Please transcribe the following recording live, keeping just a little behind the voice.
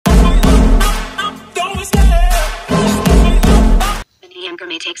Biniam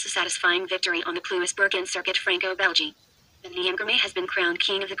Girmay takes a satisfying victory on the Kluisberg in Circuit Franco-Belge. Biniam Girmay has been crowned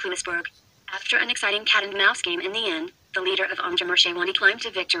king of the Kluisberg. After an exciting cat-and-mouse game in the end, the leader of Biniam climbed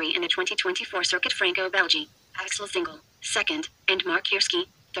to victory in the 2024 Circuit Franco-Belge. Axel Zingel, second, and Mark Kierski,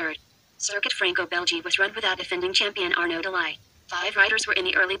 third. Circuit Franco-Belge was run without defending champion Arnaud Delay. 5 riders were in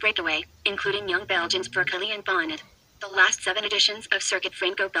the early breakaway, including young Belgians Verkely and Bonnet. The last 7 editions of Circuit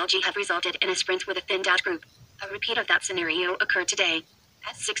Franco-Belge have resulted in a sprint with a thinned-out group. A repeat of that scenario occurred today.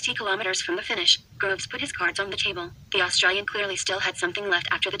 At 60 kilometers from the finish, Groves put his cards on the table. The Australian clearly still had something left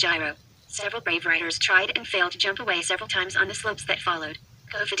after the gyro. Several brave riders tried and failed to jump away several times on the slopes that followed.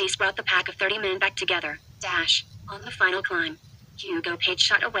 Cofidis brought the pack of 30 men back together. On the final climb, Hugo Page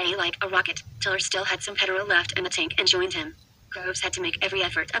shot away like a rocket. Tiller still had some petrol left in the tank and joined him. Groves had to make every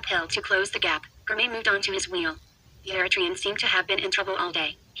effort uphill to close the gap. Girmay moved on to his wheel. The Eritrean seemed to have been in trouble all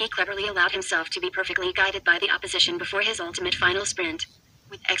day. He cleverly allowed himself to be perfectly guided by the opposition before his ultimate final sprint.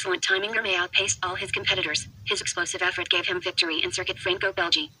 With excellent timing, Girmay outpaced all his competitors. His explosive effort gave him victory in Circuit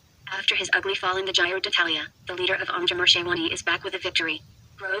Franco-Belge. After his ugly fall in the Giro d'Italia, the leader of Biniam Girmay is back with a victory.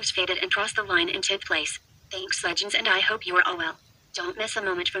 Groves faded and crossed the line in 10th place. Thanks, legends, and I hope you are all well. Don't miss a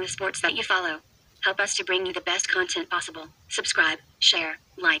moment from the sports that you follow. Help us to bring you the best content possible. Subscribe, share,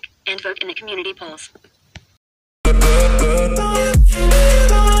 like, and vote in the community polls.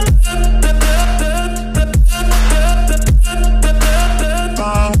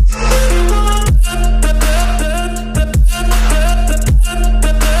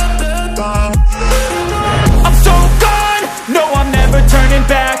 I'm so gone, no, I'm never turning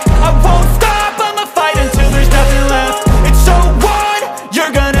back. I won't stop, I'ma fight until there's nothing left. It's so on,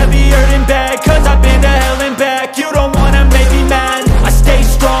 you're gonna be hurting bad, cause I've been to hell and back. You don't wanna make me mad, I stay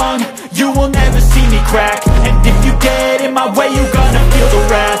strong, you will never see me crack. And if you get in my way, you gonna feel the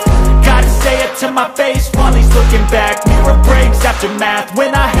wrath. Gotta say it to my face while he's looking back. Mirror breaks after math,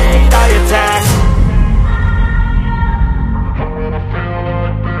 when I hate I attack.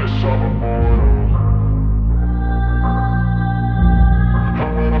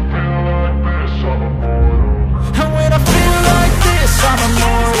 I'm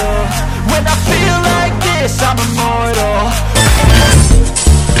immortal. When I feel like this, I'm immortal.